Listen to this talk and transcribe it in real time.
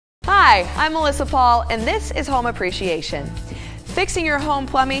Hi, I'm Melissa Paul, and this is Home Appreciation. Fixing your home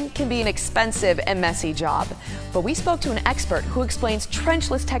plumbing can be an expensive and messy job, but we spoke to an expert who explains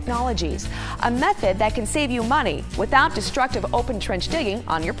trenchless technologies, a method that can save you money without destructive open trench digging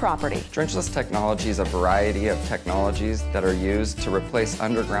on your property. Trenchless technology is a variety of technologies that are used to replace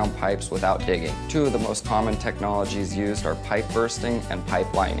underground pipes without digging. Two of the most common technologies used are pipe bursting and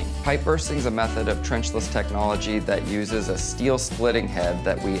pipe lining. Pipe bursting is a method of trenchless technology that uses a steel splitting head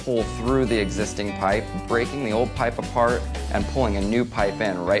that we pull through the existing pipe, breaking the old pipe apart and pulling a new pipe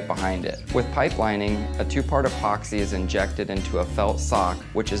in right behind it. With pipe lining, a two-part epoxy is injected into a felt sock,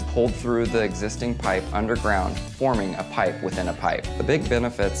 which is pulled through the existing pipe underground, forming a pipe within a pipe. The big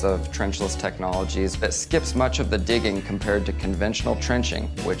benefits of trenchless technology is that it skips much of the digging compared to conventional trenching,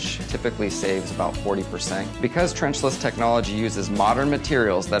 which typically saves about 40%. Because trenchless technology uses modern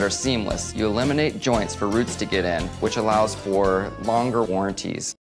materials that are seamless, you eliminate joints for roots to get in, which allows for longer warranties.